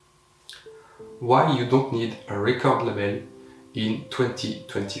why you don't need a record label in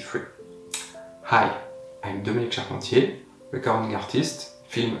 2023. Hi, I'm Dominique Charpentier, recording artist,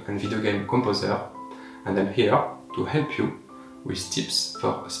 film and video game composer, and I'm here to help you with tips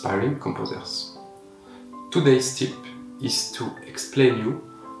for aspiring composers. Today's tip is to explain you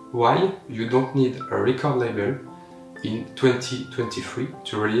why you don't need a record label in 2023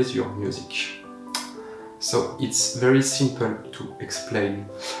 to release your music. So it's very simple to explain.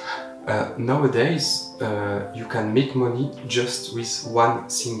 Nowadays, you can make money just with one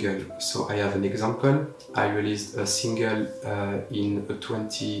single. So I have an example. I released a single in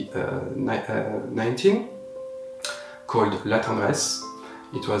 2019 called La Tendresse.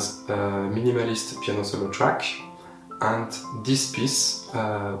 It was a minimalist piano solo track, and this piece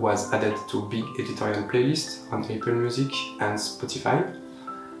was added to big editorial playlist on Apple Music and Spotify.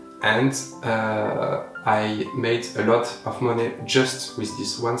 And I made a lot of money just with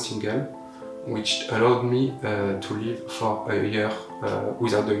this one single, which allowed me to live for a year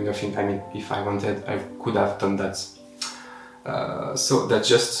without doing nothing. I mean, if I wanted, I could have done that. So that's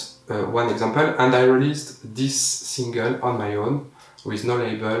just one example, and I released this single on my own with no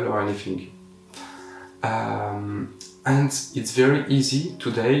label or anything. And it's very easy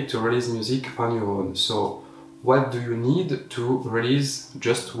today to release music on your own. So what do you need to release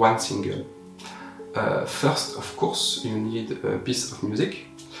just one single? First, of course, you need a piece of music.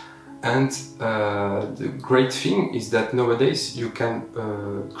 And the great thing is that nowadays you can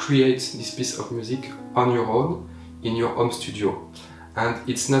create this piece of music on your own in your home studio. And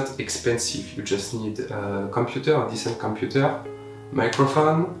it's not expensive. You just need a computer, a decent computer,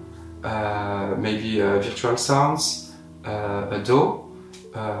 microphone, maybe virtual sounds, a DAW,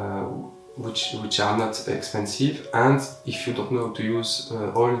 which are not expensive. And if you don't know how to use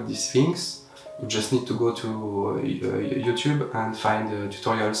all these things, you just need to go to YouTube and find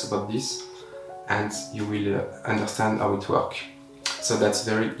tutorials about this, and you will understand how it works. So that's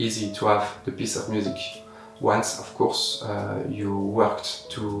very easy to have the piece of music. Once, of course, you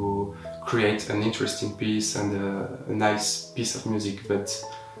worked to create an interesting piece and a nice piece of music, but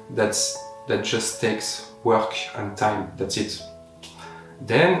that just takes work and time, that's it.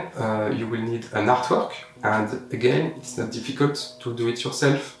 Then you will need an artwork, and again, it's not difficult to do it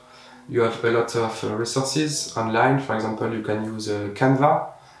yourself. You have a lot of resources online. For example, you can use Canva.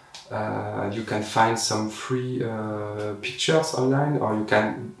 You can find some free pictures online, or you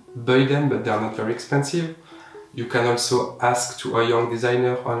can buy them, but they are not very expensive. You can also ask to a young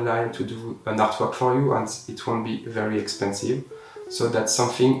designer online to do an artwork for you, and it won't be very expensive. So that's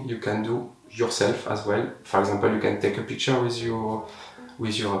something you can do yourself as well. For example, you can take a picture with your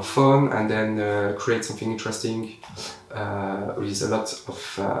phone and then create something interesting with a lot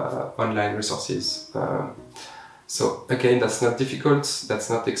of online resources. So again, that's not difficult, that's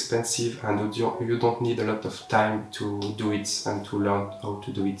not expensive, and you don't need a lot of time to do it and to learn how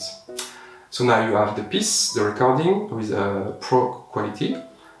to do it. So now you have the piece, the recording with a pro quality.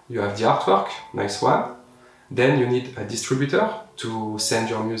 You have the artwork, nice one. Then you need a distributor to send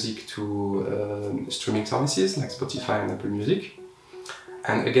your music to streaming services like Spotify and Apple Music.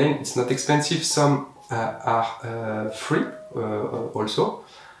 And again, it's not expensive. Some are free also.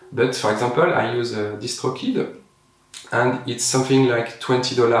 But for example, I use DistroKid, and it's something like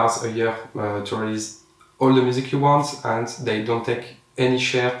 $20 a year to release all the music you want, and they don't take any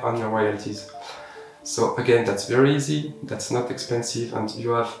share on your royalties. So again, that's very easy, that's not expensive, and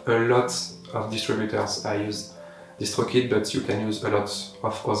you have a lot of distributors. I use DistroKid, but you can use a lot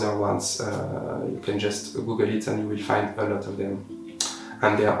of other ones. You can just Google it and you will find a lot of them.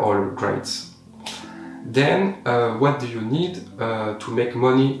 And they are all great. Then, what do you need to make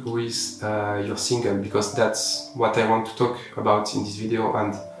money with your single? Because that's what I want to talk about in this video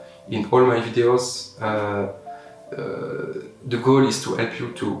and in all my videos. The goal is to help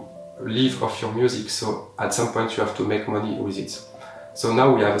you to live off your music, so at some point you have to make money with it. So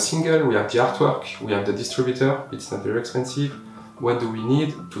now we have a single, we have the artwork, we have the distributor, it's not very expensive. What do we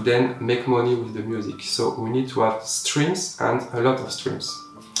need to then make money with the music? So we need to have streams, and a lot of streams.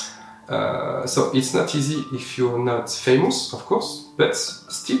 So it's not easy if you're not famous, of course, but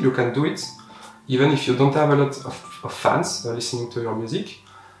still you can do it. Even if you don't have a lot of fans listening to your music,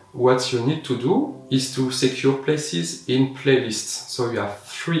 what you need to do is to secure places in playlists. So you have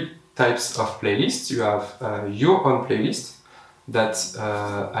three types of playlists. You have your own playlist that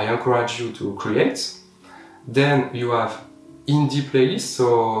I encourage you to create. Then you have indie playlists,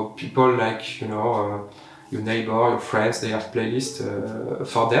 so people like, your neighbor, your friends, they have playlists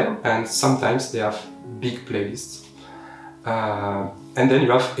for them, and sometimes they have big playlists. And then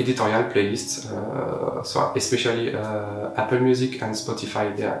you have editorial playlists, so especially Apple Music and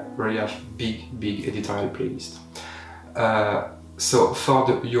Spotify, they really have big editorial playlists. So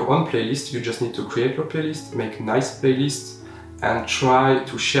for your own playlist, you just need to create your playlist, make nice playlists, and try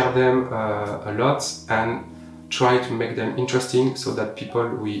to share them a lot, and try to make them interesting so that people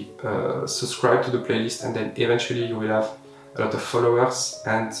will subscribe to the playlist, and then eventually you will have a lot of followers,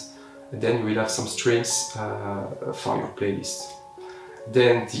 and then you will have some streams for your playlist.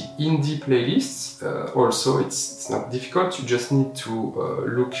 Then the indie playlists, also it's not difficult. You just need to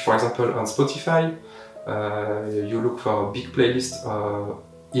look, for example, on Spotify. You look for a big playlist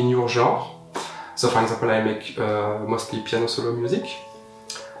in your genre. So for example, I make mostly piano solo music.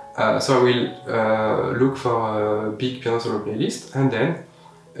 So I will look for a big piano solo playlist, and then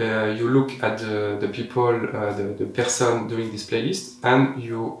you look at the people, the person doing this playlist, and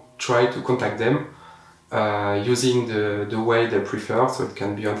you try to contact them using the way they prefer. So it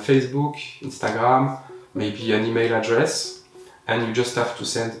can be on Facebook, Instagram, maybe an email address, and you just have to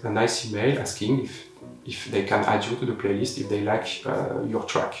send a nice email asking if they can add you to the playlist, if they like your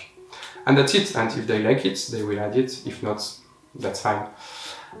track. And that's it. And if they like it, they will add it. If not, that's fine.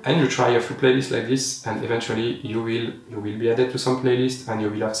 And you try a few playlists like this, and eventually you will be added to some playlists, and you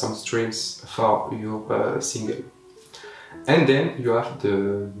will have some streams for your single. And then you have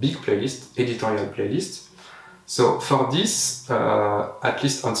the big playlist, editorial playlist. So for this, at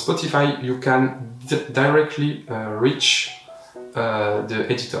least on Spotify, you can directly reach the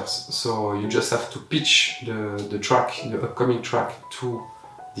editors. So you just have to pitch the track, the upcoming track, to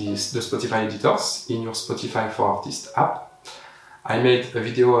the Spotify editors in your Spotify for Artists app. I made a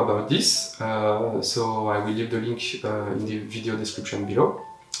video about this, so I will leave the link in the video description below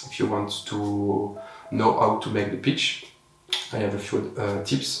if you want to know how to make the pitch. I have a few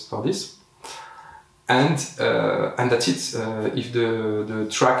tips for this. And that's it. If the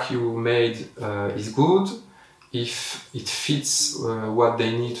track you made is good, if it fits what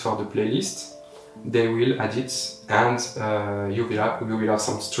they need for the playlist, they will add it, and you will have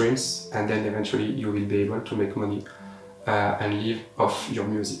some streams, and then eventually you will be able to make money and live off your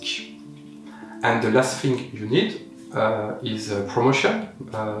music. And the last thing you need is promotion,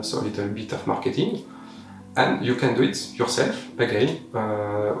 so a little bit of marketing. And you can do it yourself, again,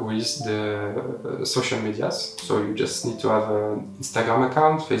 with the social medias. So you just need to have an Instagram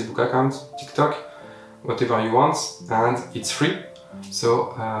account, Facebook account, TikTok, whatever you want, and it's free.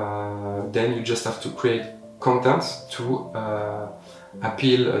 So then you just have to create content to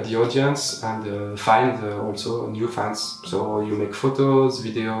appeal the audience and find also new fans. So you make photos,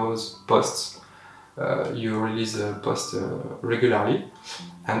 videos, posts. You release a post regularly,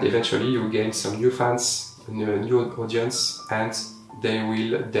 and eventually you gain some new fans, a new audience, and they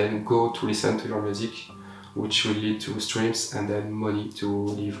will then go to listen to your music, which will lead to streams and then money to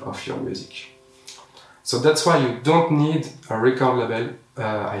live off your music. So that's why you don't need a record label,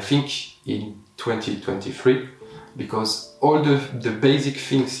 I think, in 2023, because all the basic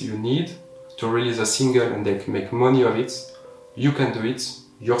things you need to release a single and then make money of it, you can do it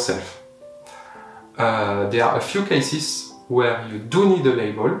yourself. There are a few cases where you do need a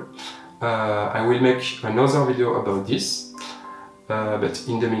label. I will make another video about this, but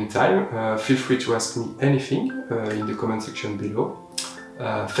in the meantime, feel free to ask me anything in the comment section below.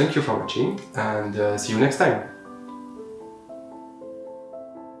 Thank you for watching, and see you next time.